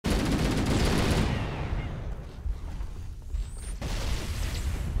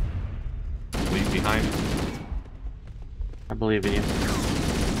behind. I believe in you.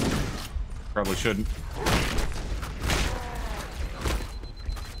 Probably shouldn't.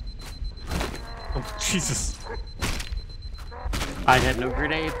 Oh, Jesus. I had no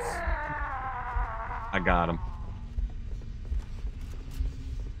grenades. I got him.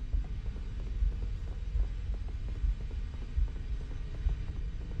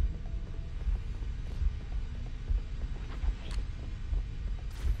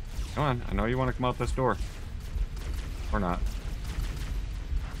 Come on, I know you want to come out this door. Or not.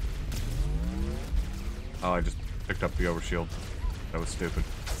 Oh, I just picked up the overshield. That was stupid.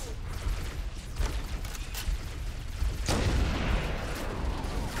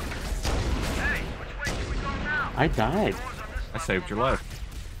 Hey, which way should we go now? I died. I saved your life.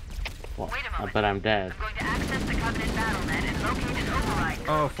 Well, Wait a moment. but I'm dead. I'm going to access the Covenant battle.net and locate an override code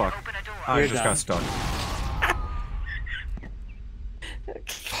Oh, fuck. to open a door. I You're just done. got stuck.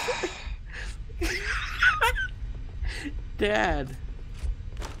 Dad,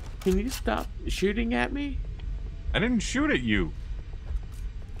 can you stop shooting at me? I didn't shoot at you.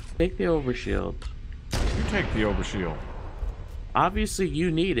 Take the overshield. You take the overshield. Obviously, you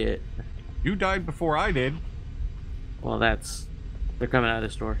need it. You died before I did. Well, they're coming out of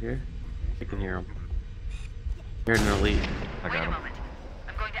this door here. I can hear them. Hear an elite. I Wait got a him. moment.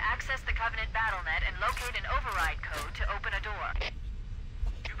 I'm going to access the Covenant battle.net and locate an override code to open a door.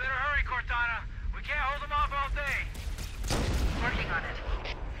 You better hurry, Cortana. We can't hold them off all day. Working on it.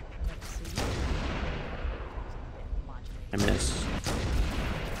 I missed.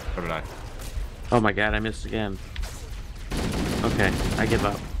 So did I. Oh my god, I missed again. Okay, I give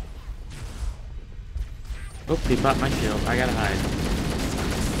up. Oh, he popped my shield. I gotta hide.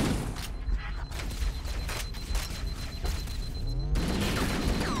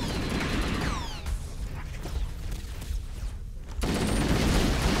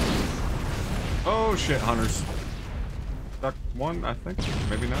 Oh shit, hunters. Stuck one, I think.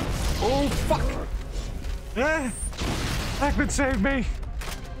 Maybe not. Oh fuck! Ah! Heckman saved me!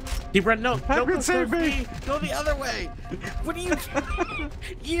 Keep running. No, Heckman go saved me! Go the other way. What are you?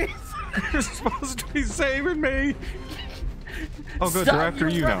 you You're supposed to be saving me! Oh good, Stop, they're after you're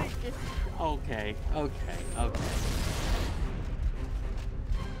you now. running. Okay, okay, okay.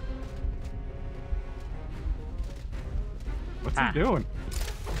 What's he doing?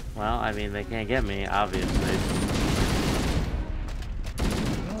 Well, I mean, they can't get me, obviously.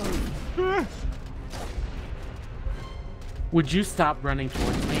 Ah! Would you stop running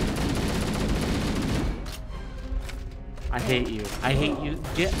towards me? I hate you. I hate you.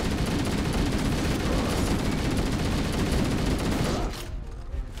 Get.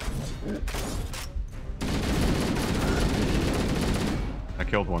 I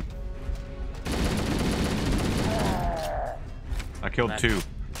killed one. I killed two.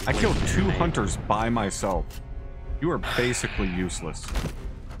 I killed two hunters by myself. You are basically useless.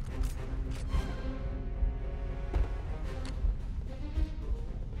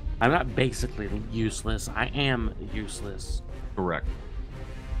 I'm not basically useless. I am useless. Correct.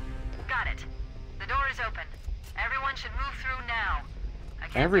 Got it. The door is open. Everyone should move through now. I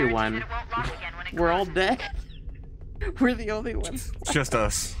can't Everyone? guarantee that it won't lock again when it We're all closes. dead. We're the only ones. It's just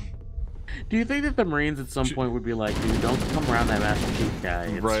us. Do you think that the Marines at some point would be like, dude, don't come around that Master Chief guy.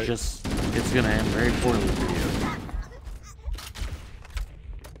 It's Right. just, it's gonna end very poorly for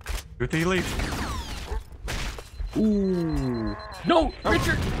With the elite. you. Ooh. No,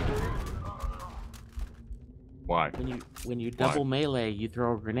 Richard! Why? When you double melee, you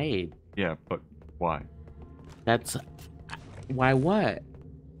throw a grenade. Yeah, but why? That's why what?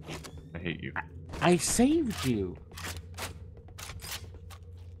 I hate you. I saved you.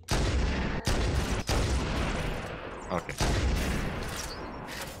 Okay.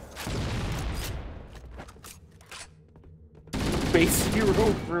 Base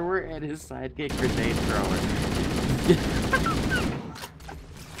hero brewer and his sidekick grenade thrower.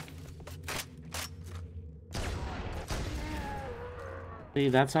 See,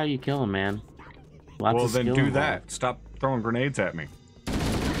 that's how you kill him, man. Lots Well, of then skill do involved. that. Stop throwing grenades at me.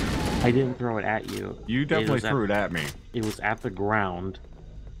 I didn't throw it at you. You definitely threw it at me. It was at the ground,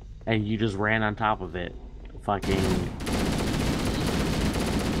 and you just ran on top of it. Fucking.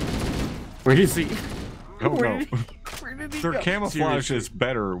 Where is he? Oh Where no. did he- Where did he Their go? camouflage Seriously. is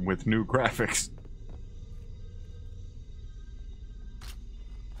better with new graphics.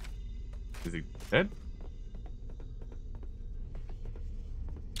 Is he dead?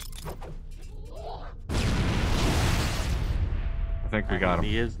 I think we got him.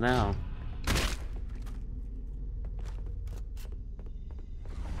 He is now.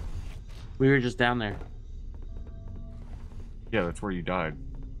 We were just down there. Yeah, that's where you died.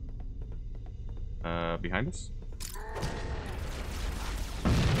 Behind us?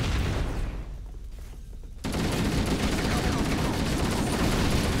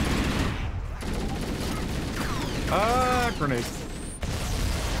 Grenade.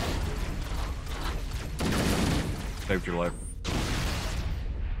 Saved your life.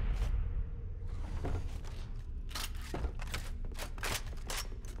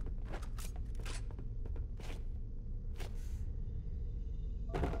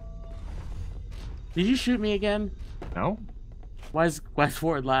 Did you shoot me again? No? Why's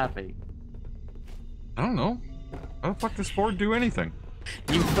Ford laughing? I don't know. How the fuck does Ford do anything?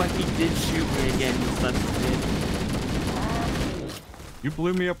 You fucking did shoot me again, you son of a bitch. You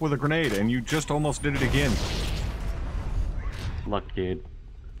blew me up with a grenade, and you just almost did it again. Look, dude.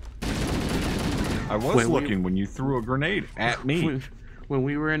 I was looking when you threw a grenade at me. When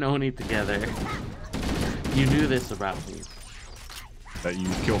we were in Oni together, you knew this about me. That you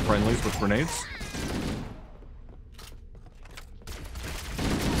kill friendlies with grenades?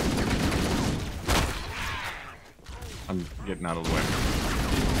 I'm getting out of the way.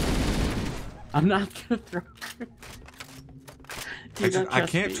 I'm not gonna throw. I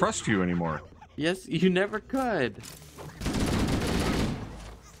can't trust you anymore. Yes, you never could.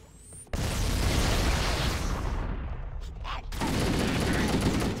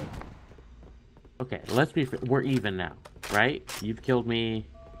 Okay, let's be. We're even now, right? You've killed me.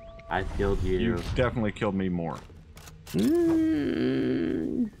 I've killed you. You've definitely killed me more.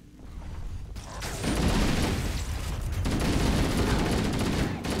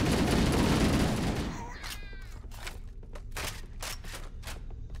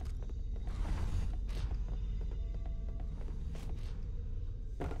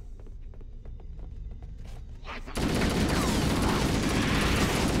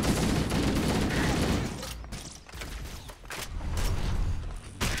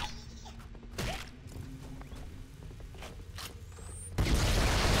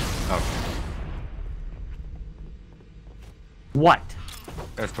 What?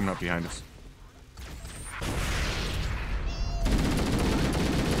 Guys coming up behind us.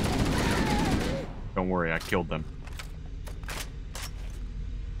 Don't worry, I killed them.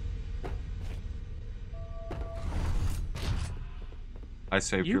 I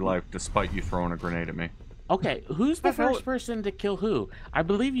saved your life despite you throwing a grenade at me. Okay, who's the first person to kill who? I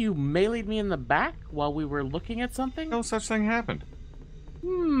believe you meleeed me in the back while we were looking at something? No such thing happened.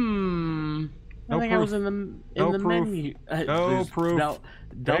 I think I was in the menu. No proof. No,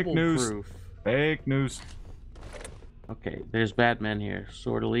 double proof. Fake news. Okay, there's bad men here.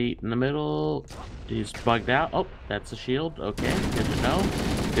 Sword Elite in the middle. He's bugged out. Oh, that's a shield. Okay, good to know.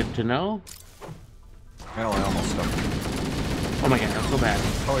 Good to know. Hell, I almost stuck him. Oh my god, that's so bad.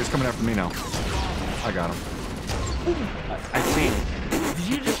 Oh, he's coming after me now. I got him. I see him. Did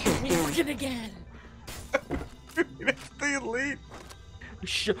you just shoot me freaking again? The Elite.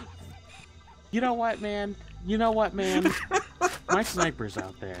 You know what, man? You know what, man? My sniper's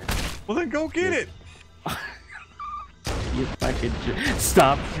out there. Well, then go get it. You fucking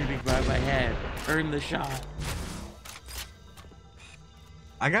stop shooting by my head. Earn the shot.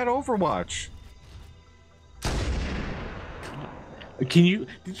 I got Overwatch. Can you?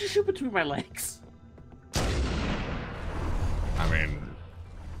 Did you shoot between my legs? I mean,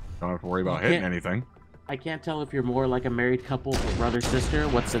 don't have to worry about hitting anything. I can't tell if you're more like a married couple or brother sister.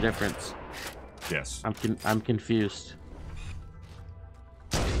 What's the difference? Yes. I'm confused.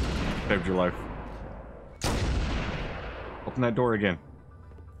 Saved your life. Open that door again.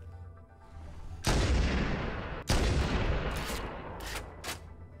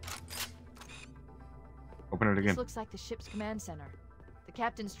 Open it again. This looks like the ship's command center. The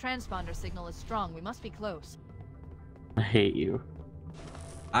captain's transponder signal is strong. We must be close. I hate you.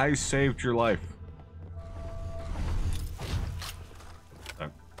 I saved your life.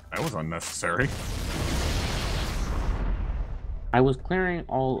 That was unnecessary. I was clearing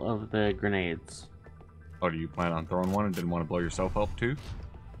all of the grenades. Oh, do you plan on throwing one and didn't want to blow yourself up too?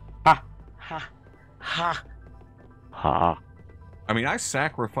 Ha! Ha! Ha! Ha! I mean, I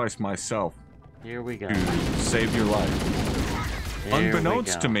sacrificed myself Here we go. to save your life. There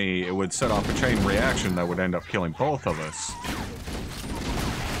Unbeknownst to me, it would set off a chain reaction that would end up killing both of us.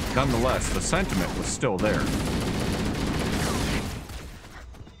 Nonetheless, the sentiment was still there.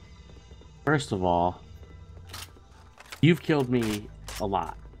 First of all, you've killed me a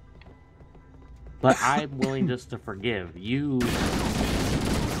lot. But I'm willing just to forgive. You...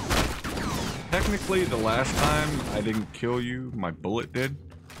 Technically, the last time I didn't kill you, my bullet did.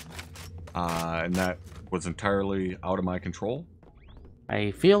 And that was entirely out of my control.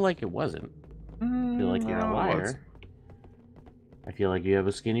 I feel like it wasn't. I feel like you're a liar. I feel like you have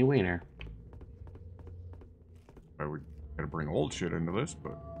a skinny wiener. I would gotta bring old shit into this,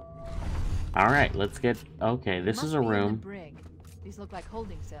 but All right, let's get. Okay, this is a Must be in the room. brig. These look like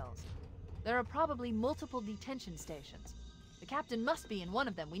holding cells. There are probably multiple detention stations. The captain must be in one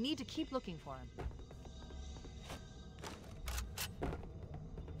of them. We need to keep looking for him.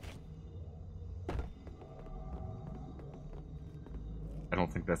 I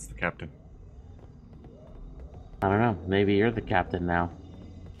don't think that's the captain. I don't know. Maybe you're the captain now.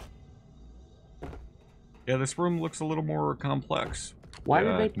 Yeah, this room looks a little more complex. Why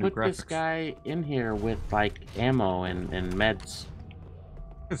did they new put this graphics. guy in here with like ammo and meds?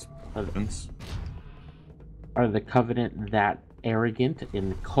 It's evidence. Are the Covenant that arrogant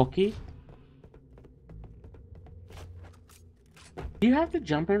and cocky? Do you have to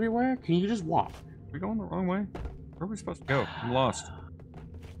jump everywhere? Can you just walk? We going the wrong way? Where are we supposed to go? I'm lost.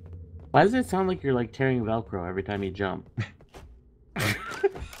 Why does it sound like you're like tearing Velcro every time you jump?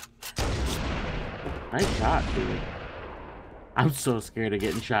 Nice shot, dude. I'm so scared of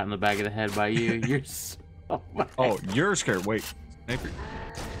getting shot in the back of the head by you. You're so mad. Oh, you're scared. Wait. Sniper.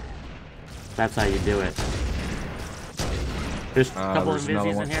 That's how you do it. There's a couple of there's another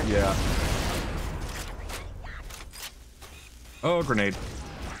invis one. in here. Yeah. Oh, grenade.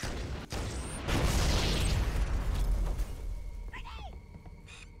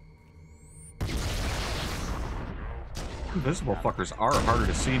 Invisible fuckers are harder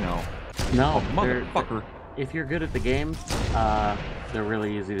to see now. No, Oh, motherfucker. if you're good at the game, they're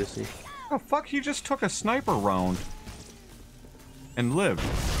really easy to see. Oh, fuck, he just took a sniper round. And lived.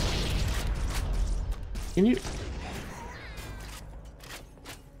 Can you?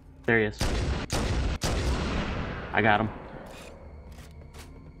 There he is. I got him.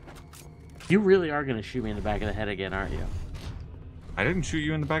 You really are gonna shoot me in the back of the head again, aren't you? I didn't shoot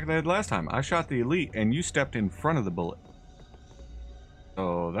you in the back of the head last time. I shot the elite, and you stepped in front of the bullet.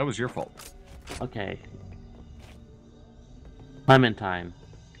 So that was your fault. Okay. Clementine.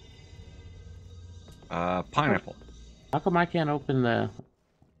 Pineapple. How come I can't open the...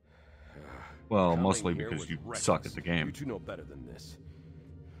 Well, Coming mostly here because was you reckless. suck at the You game. two know better than this.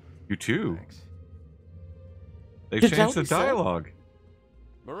 You too. Thanks. They've Did changed Zelda the say? dialogue.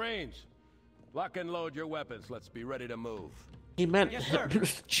 Marines, lock and load your weapons. Let's be ready to move. He meant Yes, sir.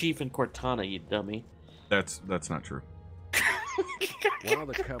 Chief and Cortana, you dummy. That's not true. While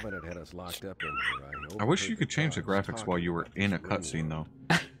the Covenant had us locked up in here, I wish you could change the graphics while you were in a cutscene, though.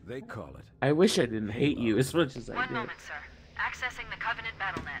 They call it. I wish I didn't hate you as much as I One did. moment, sir. Accessing the Covenant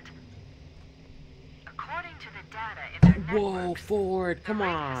BattleNet. According to the data in their Whoa, networks, Ford, the come ring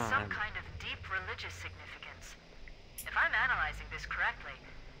has some on. kind of deep religious significance. If I'm analyzing this correctly,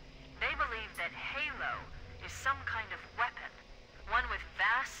 they believe that Halo is some kind of weapon, one with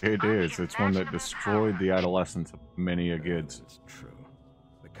vast. It is. It's one that unimaginable destroyed power. the adolescence of many a kids. It's true.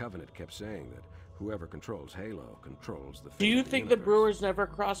 The Covenant kept saying that whoever controls Halo controls the. Do fate you of the think the universe. Brewers never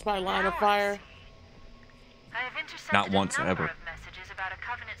crossed my line of fire? I have intercepted Not once, a number ever. of messages about a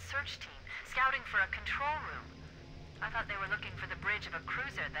Covenant search team scouting for a control room. I thought they were looking for the bridge of a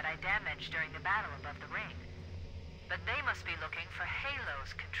cruiser that I damaged during the battle above the ring. But they must be looking for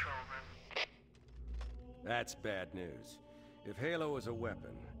Halo's control room. That's bad news. If Halo is a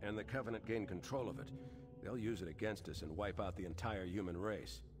weapon, and the Covenant gain control of it, they'll use it against us and wipe out the entire human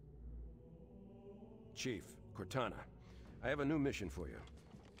race. Chief, Cortana, I have a new mission for you.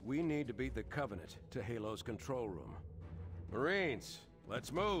 We need to beat the Covenant to Halo's control room. Marines,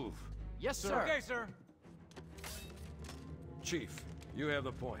 let's move! Yes, sir. Okay, sir. Chief, you have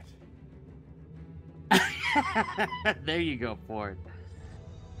the point. There you go, Ford.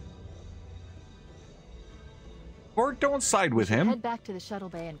 Or don't side with him. Head back to the shuttle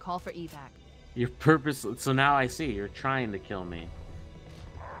bay and call for evac. Your purpose. So now I see. You're trying to kill me.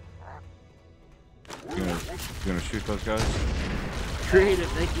 You gonna shoot those guys? Creative,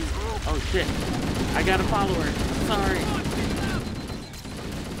 thank you. Oh shit. I got a follower. Sorry.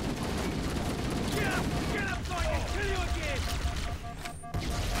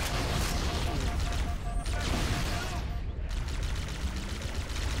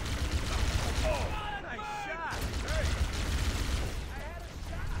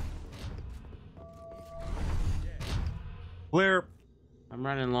 Clear. I'm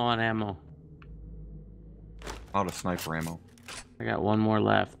running low on ammo. Out of sniper ammo. I got one more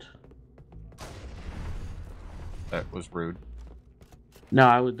left. That was rude.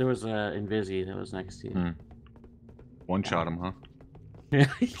 No, there was a Invisi that was next to you. One shot him, huh?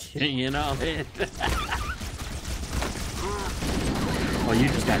 You know it. Oh, you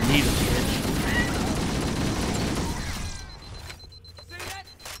just got needled, bitch. See that?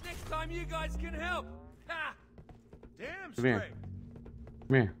 Next time you guys can help. Ha! Damn Come here. straight.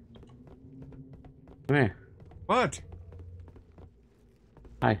 Come here. Come here. What?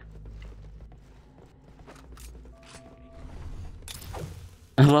 Hi.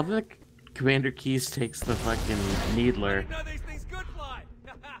 I love that Commander Keys takes the fucking needler. No, these things could fly.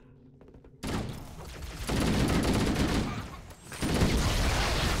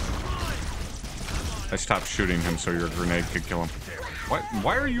 I stopped shooting him so your grenade could kill him.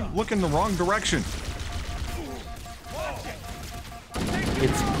 Why are you looking the wrong direction?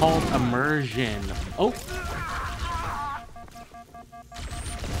 It's called immersion. Oh.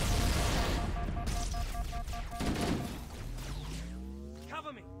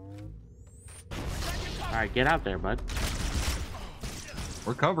 Cover me. Alright, get out there, bud.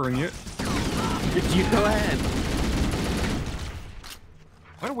 We're covering it. You go ahead.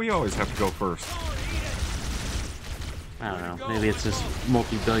 Why do we always have to go first? I don't know. Maybe it's this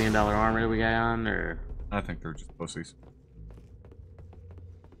multi-billion-dollar armor that we got on, or... I think they're just pussies.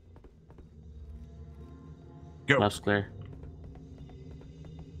 Go. Left's clear.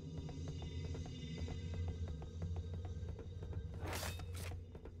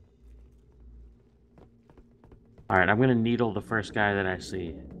 Alright, I'm gonna needle the first guy that I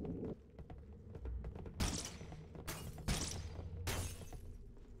see.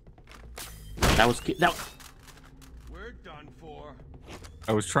 That was... We're done for.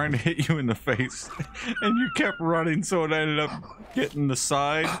 I was trying to hit you in the face, and you kept running, so it ended up getting the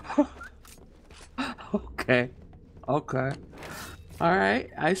side. Okay. Okay. Alright,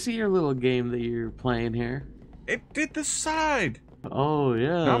 I see your little game that you're playing here. It did the side. Oh,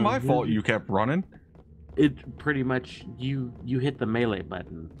 yeah. Not my fault you kept running. It pretty much, you hit the melee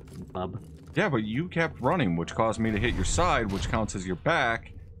button, bub. Yeah, but you kept running, which caused me to hit your side, which counts as your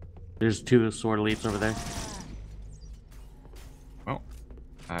back. There's 2 sword elites over there. Well,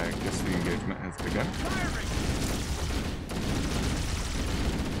 I guess the engagement has begun.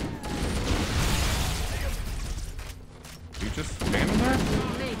 You just standing there?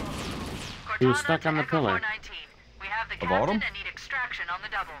 He was stuck on the pillar. We have the Of Autumn? captain and need extraction on the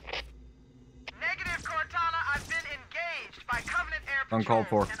double. Negative, Cortana. I've been engaged by Covenant Air Patrol, Uncalled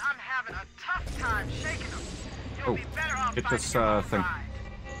for. and I'm having a tough time shaking them. You'll Oh, be better off hit fighting this, your own thing. ride.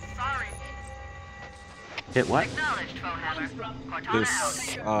 Sorry. Hit what? Acknowledged, Foehammer. Cortana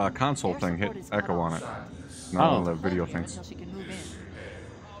This out. console thing hit echo on it. Not Oh. one of the video things. Until she can move in.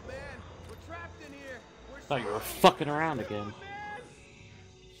 Oh man, we're trapped in here. We're Thought you were fucking around again.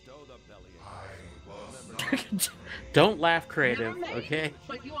 Stow the belly in. Don't laugh creative, okay?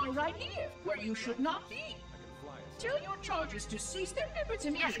 But you are right here, where you should not be. Tell your charges to cease their efforts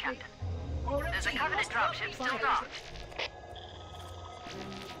Yes, immediately. Captain. Or There's a else Covenant must not be dropship still fired. docked.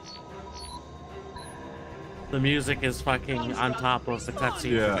 The music is fucking on top of the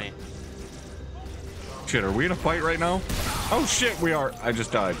cutscene Yeah. for me. Shit, are we in a fight right now? Oh shit, we are. I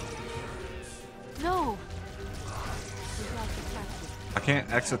just died. No! I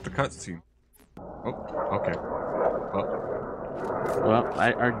can't exit the cutscene. Oh, okay. Well, Well,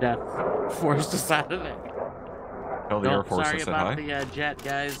 our death forced us out of it. tell the Air Force I sorry said about hi. the jet,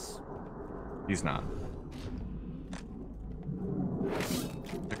 guys. He's not.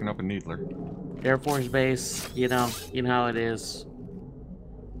 Picking up a needler. Air Force Base, you know how it is.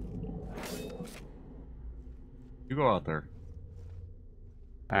 You go out there.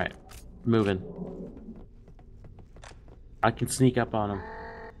 Alright, moving. I can sneak up on him.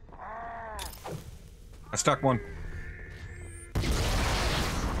 I stuck one.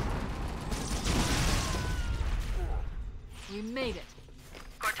 We made it.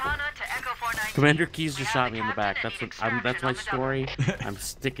 Cortana to Echo 419. Commander Keys just We shot have me the in the back. captain That's and what need that's my extraction on the double. story. I'm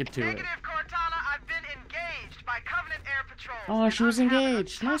sticking to it. Negative, Cortana. I've been engaged by Covenant Air Patrol. Oh, she was and I'm having a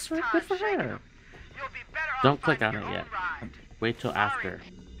engaged. Nice tough work. time Good for shaking her. them. You'll be better off Don't click fighting on it your yet. own ride. Wait till Sorry. after.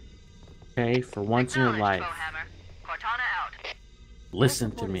 Okay, for once in your Acknowledged, life, Foehammer. Cortana out. listen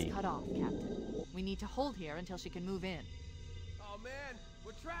Your to support me. is cut off, Captain. We need to hold here until she can move in. Oh man,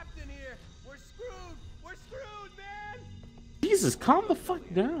 we're trapped in here. We're screwed. We're screwed, man. Jesus, calm the fuck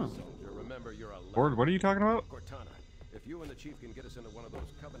down. Soldier, remember you're a Lord, what are you talking about? Cortana, if you and the chief can get us into one of those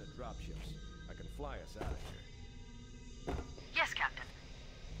Covenant dropships, I can fly us out of here. Yes, Captain.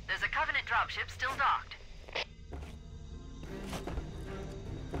 There's a Covenant dropship still docked.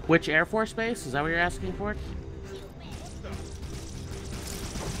 Which Air Force base? Is that what you're asking for?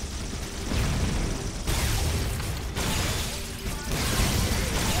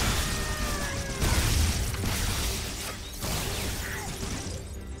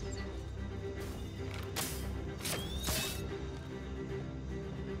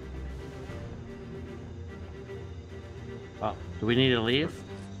 Oh, do we need to leave?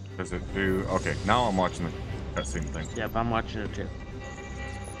 Does it do? Okay, now I'm watching the cutscene thing. Yep, I'm watching it too.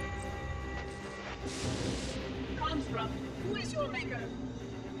 Construct, who is your maker?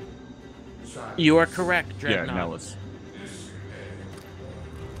 You are correct, Yeah, Dreadnought. Nellis.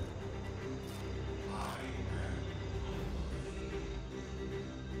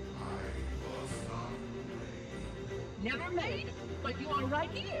 Never made, but you are right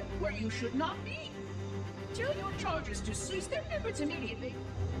here, where you should not be. Tell your charges to cease their efforts immediately,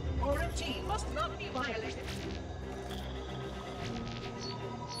 or a team must not be violated.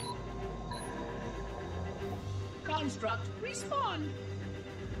 Construct, respond.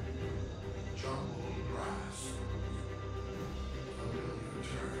 Jungle grass. Familiar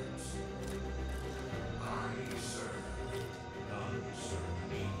turns. I serve, none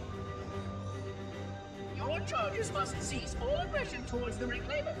serve me. Your charges must cease all aggression towards the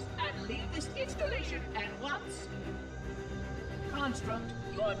Reclaimers and leave this installation at once. Construct,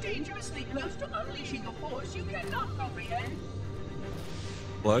 you are dangerously close to unleashing a force you cannot comprehend.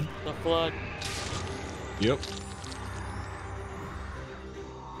 Blood? The flood. Yep.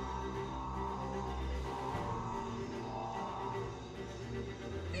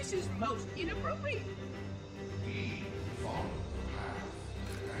 This is most inappropriate. We follow the path,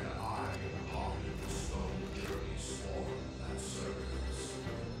 and I harden the stone journey swarm that serves.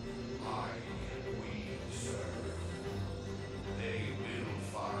 I and we serve. They will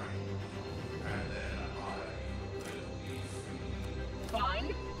find, and then I will be free.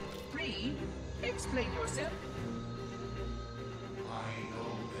 Find, free, explain yourself. I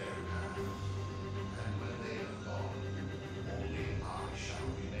know their path, and when they have gone, only I shall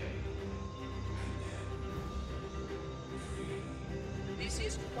remain, and then free. This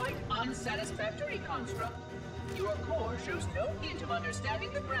is quite unsatisfactory, Construct. Your core shows no hint of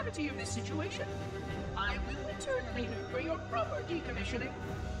understanding the gravity of this situation. I will return later for your proper decommissioning.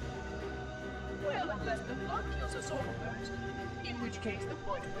 Well, unless the flood kills us all first, in which case the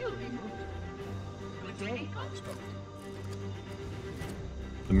point will be moot. Good day, Construct.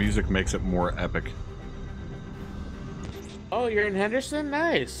 The music makes it more epic. Oh, you're in Henderson?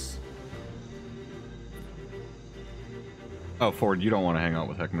 Nice. Oh, Ford, you don't want to hang out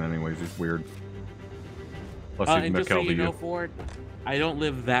with Heckman anyways. He's weird. Plus, he's And just so McKelvey you know, you. Ford, I don't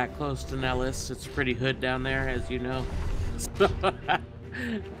live that close to Nellis. It's pretty hood down there, as you know. So,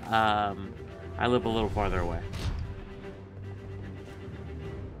 I live a little farther away.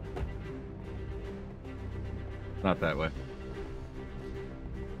 Not that way.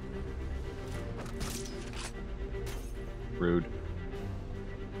 Rude.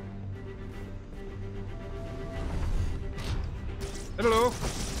 Hello.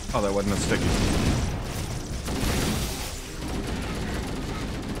 Oh, that wasn't a sticky.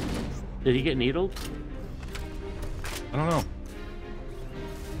 Did he get needled? I don't know.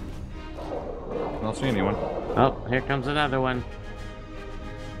 I don't see anyone. Oh, here comes another one.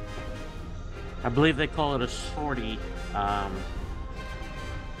 I believe they call it a sortie.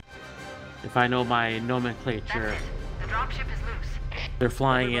 If I know my nomenclature. That's it. The dropship is loose. They're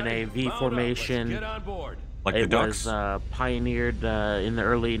flying in a V Mount up. formation. Let's get on board. Like the It ducks. was pioneered in the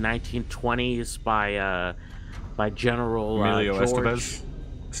early 1920s by General Emilio George.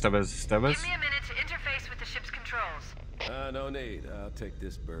 Estevez. Give me a minute to interface with the ship's controls. No need. I'll take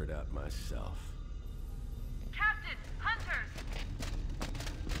this bird out myself. Captain, hunters!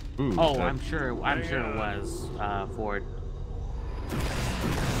 Ooh, Oh, that- I'm sure it was Ford.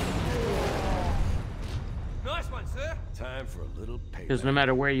 Nice one, sir. Time for a little payback. Because no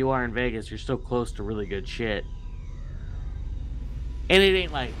matter where you are in Vegas, you're still close to really good shit. And it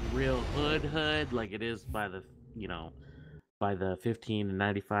ain't like real hood like it is by the, by the 15 and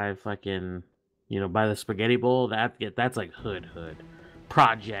 95 fucking, by the spaghetti bowl. That's like hood.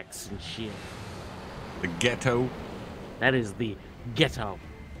 Projects and shit. The ghetto. That is the ghetto.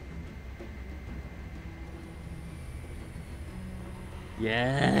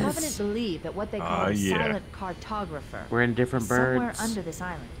 Yes. Covenant believe that what they call a yeah. silent cartographer We're in different is somewhere birds. under this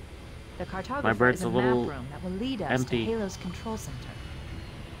island. The My cartographer bird's is a a little map room that will lead us empty. to Halo's control center.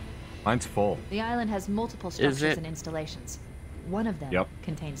 Mine's full. The island has multiple structures it? and installations. One of them Yep.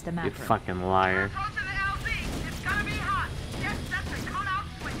 contains the You map room. fucking liar. Approaching the LZ. It's gonna be hot. Get set to cut out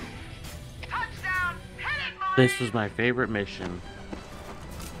switch. Touchdown. Hit it, Marine. This was my favorite mission.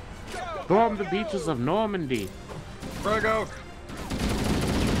 Storm the beaches of Normandy. Frag out.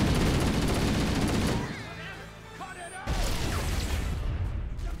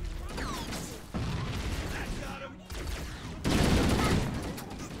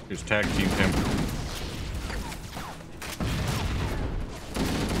 Just tag team him.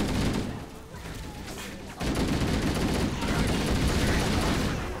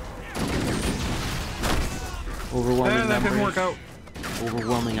 Overwhelming That didn't numbers. work out.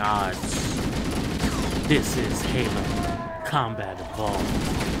 Overwhelming odds. This is Halo Combat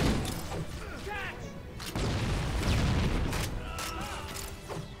Evolved.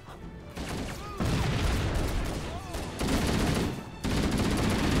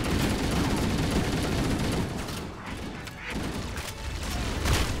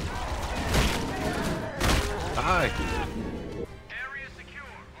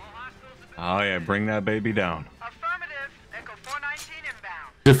 Oh yeah, bring that baby down. Affirmative. Echo 419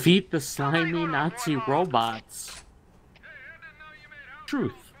 inbound. Defeat the slimy Nazi robots.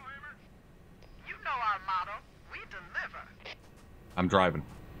 Truth. You know our motto. We deliver. I'm driving.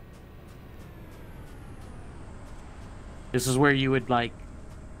 This is where you would like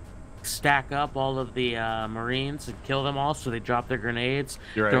stack up all of the Marines and kill them all, so they drop their grenades.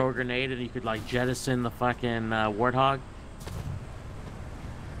 You're right. Throw a grenade, and you could like jettison the fucking Warthog.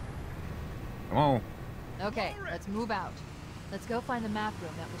 Come on. Okay, let's move out. Let's go find the map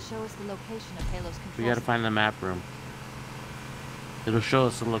room that will show us the location of Halo's control We gotta system. find the map room. It'll show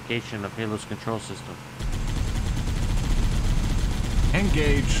us the location of Halo's control system.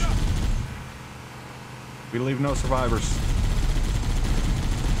 Engage. We leave no survivors.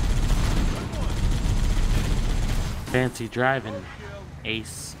 Fancy driving,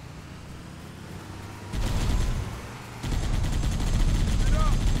 Ace.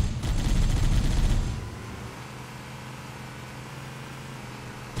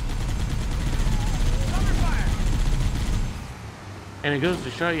 And it goes to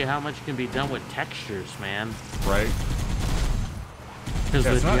show you how much can be done with textures, man. Right? Because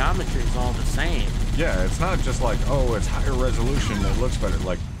Yeah, the it's not- geometry is all the same. Yeah, it's not just like, oh, it's higher resolution, it looks better.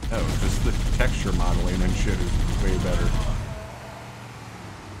 Like, no, just the texture modeling and shit is way better.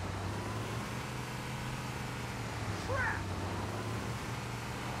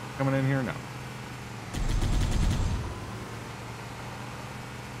 Coming in here now.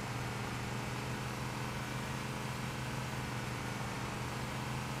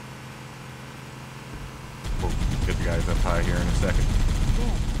 We'll get the guys up high here in a second.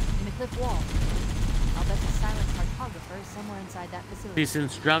 There, in the cliff wall. I'll bet the silent cartographer is somewhere inside that facility. See,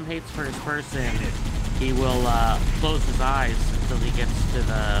 since Drum hates first person, he will close his eyes until he gets to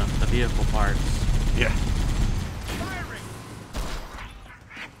the vehicle parts. Yeah.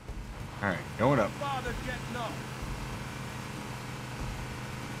 Alright, going up. Father getting up.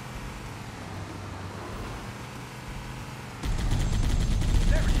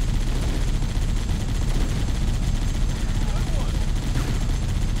 There it is. Good one.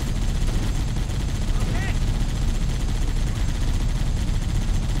 Okay.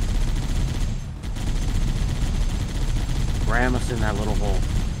 Ram us in that little hole.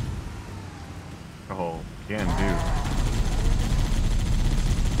 Oh, can do.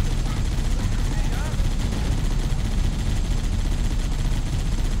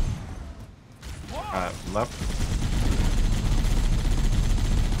 Left.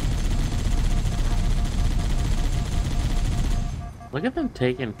 Look at them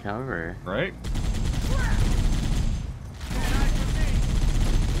taking cover. Right?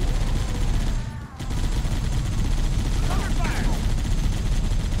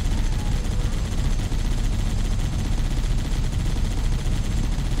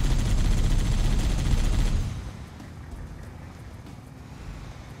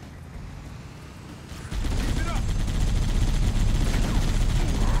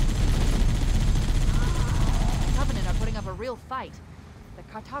 Fight. The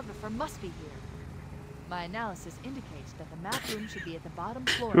cartographer must be here. My analysis indicates that the map room should be at the bottom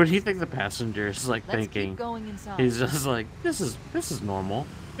floor. What do you think the passenger is like Let's thinking? keep going inside. He's just like, this is normal.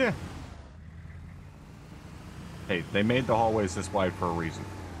 Yeah. Hey, they made the hallways this wide for a reason.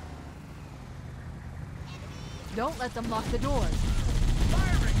 Don't let them lock the doors.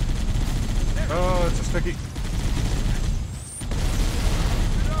 Oh, it's a sticky.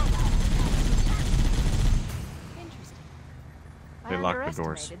 They locked the doors.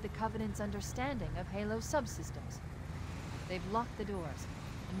 I underestimated the Covenant's understanding of Halo subsystems. They've locked the doors,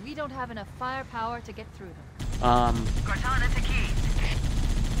 and we don't have enough firepower to get through them. Cortana to keys.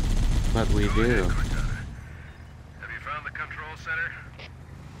 But we do. Have you found the control center?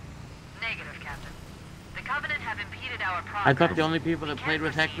 Negative, Captain. The Covenant have impeded our progress. I thought the only people that We played can't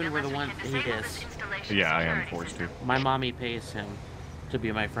with proceed Heckman were the unless we ones can he disable is. this installation's Yeah, I am security forced to. system. My mommy pays him to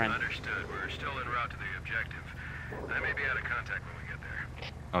be my friend. Understood. We're still en route to the objective. I may be out of contact when we get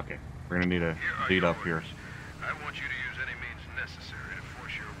there. Okay, we're gonna need a lead up here. I want you to use any means necessary to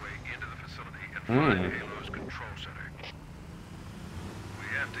force your way into the facility and find Halo's control center. We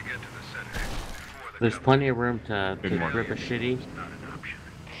have to get to the center before the There's plenty of room to Good morning. rip a shitty. not an option.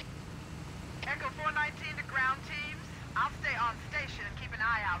 Echo 419 to ground teams. I'll stay on station and keep an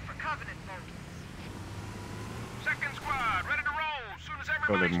eye out for Covenant mobiles.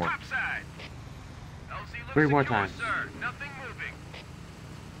 Everybody's more. Three more times. Sir. Nothing moving.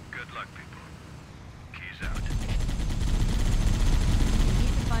 Good luck, people. Keys out. We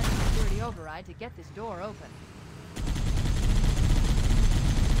need to find a security override to get this door open.